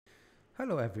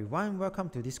Hello everyone, welcome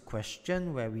to this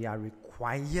question where we are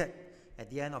required at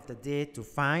the end of the day to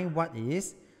find what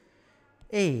is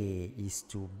A is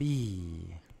to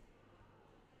B.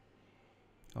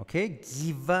 Okay,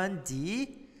 given the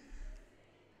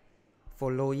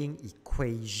following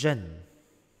equation.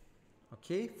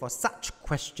 Okay, for such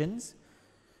questions,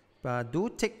 do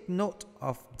take note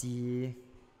of the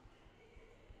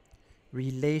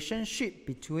relationship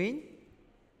between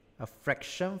a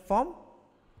fraction form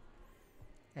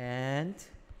and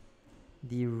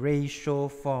the ratio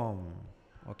form.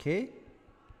 Okay,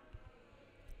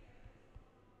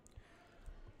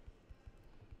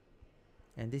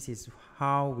 and this is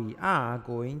how we are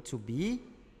going to be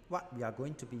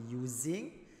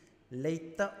using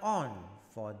later on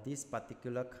for this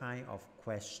particular kind of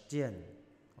question.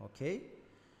 Okay,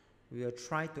 we will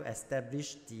try to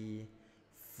establish the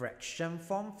fraction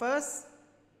form first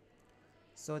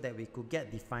so that we could get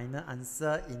the final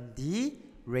answer in the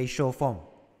ratio form.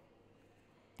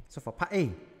 So for part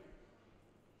A,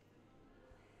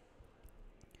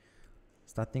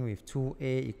 starting with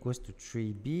 2a equals to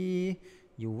 3b,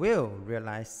 you will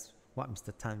realize what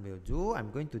Mr. Tan will do. I'm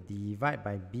going to divide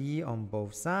by b on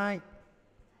both sides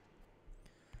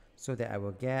so that I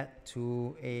will get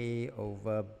 2a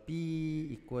over b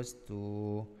equals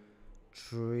to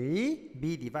 3.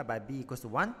 b divided by b equals to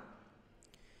 1.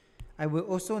 I will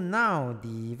also now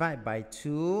divide by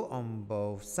 2 on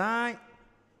both sides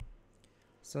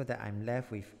so that I'm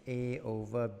left with a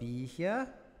over b here,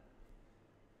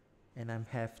 and I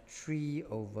have 3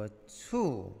 over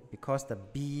 2 because the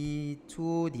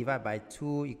b2 divided by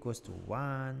 2 equals to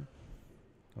 1.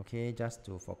 Okay, just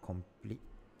for complete.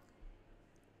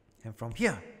 And from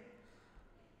here,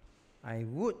 I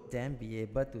would then be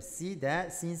able to see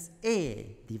that since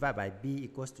a divided by b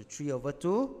equals to 3 over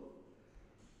 2,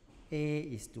 a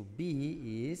is to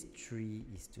b is 3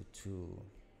 is to 2.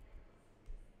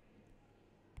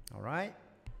 Alright,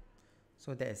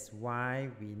 so that's why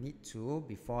we need to,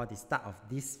 before the start of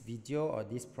this video or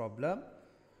this problem,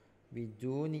 we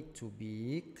do need to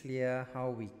be clear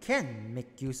how we can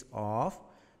make use of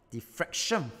the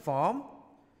fraction form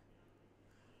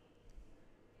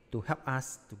to help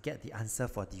us to get the answer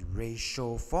for the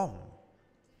ratio form.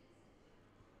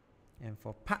 And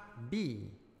for part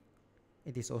B,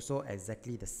 it is also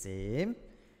exactly the same,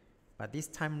 but this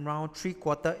time round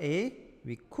 3/4 a,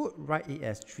 we could write it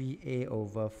as 3a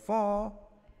over 4.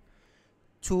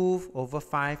 2 over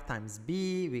 5 times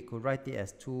b, we could write it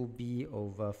as 2b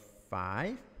over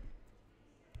 5.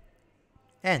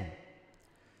 And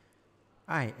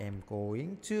I am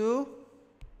going to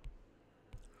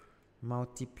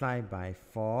multiply by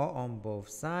 4 on both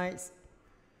sides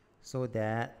so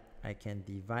that I can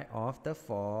divide off the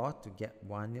 4 to get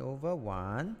 1 over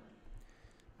 1.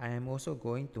 I am also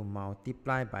going to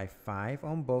multiply by 5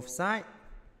 on both sides.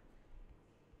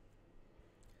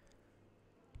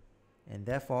 And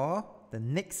therefore, the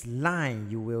next line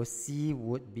you will see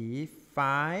would be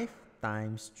 5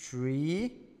 times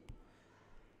 3,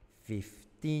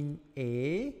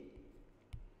 15a,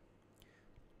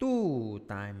 2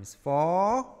 times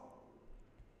 4,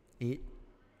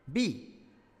 8b.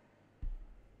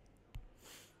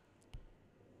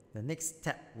 The next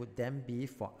step would then be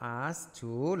for us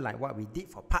to, like what we did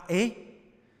for part A,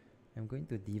 I'm going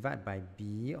to divide by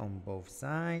b on both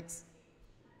sides.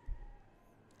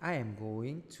 I am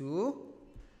going to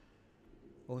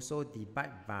also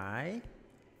divide by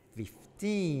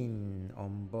 15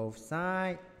 on both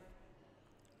sides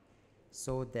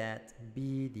so that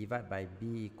b divided by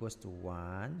b equals to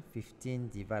 1. 15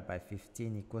 divided by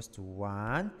 15 equals to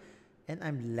 1. And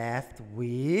I'm left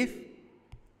with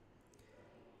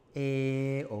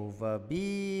a over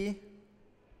b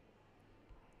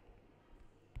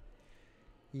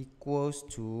equals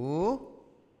to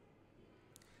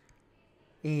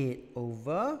 8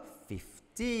 over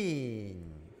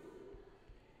 15.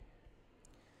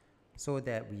 So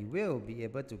that we will be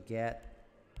able to get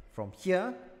from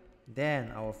here,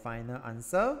 then our final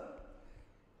answer,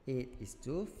 8 is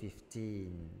to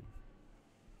 15.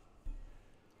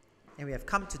 And we have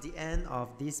come to the end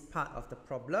of this part of the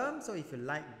problem. So if you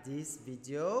like this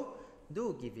video,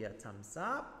 do give it a thumbs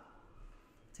up.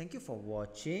 Thank you for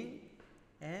watching,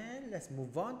 and let's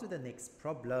move on to the next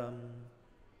problem.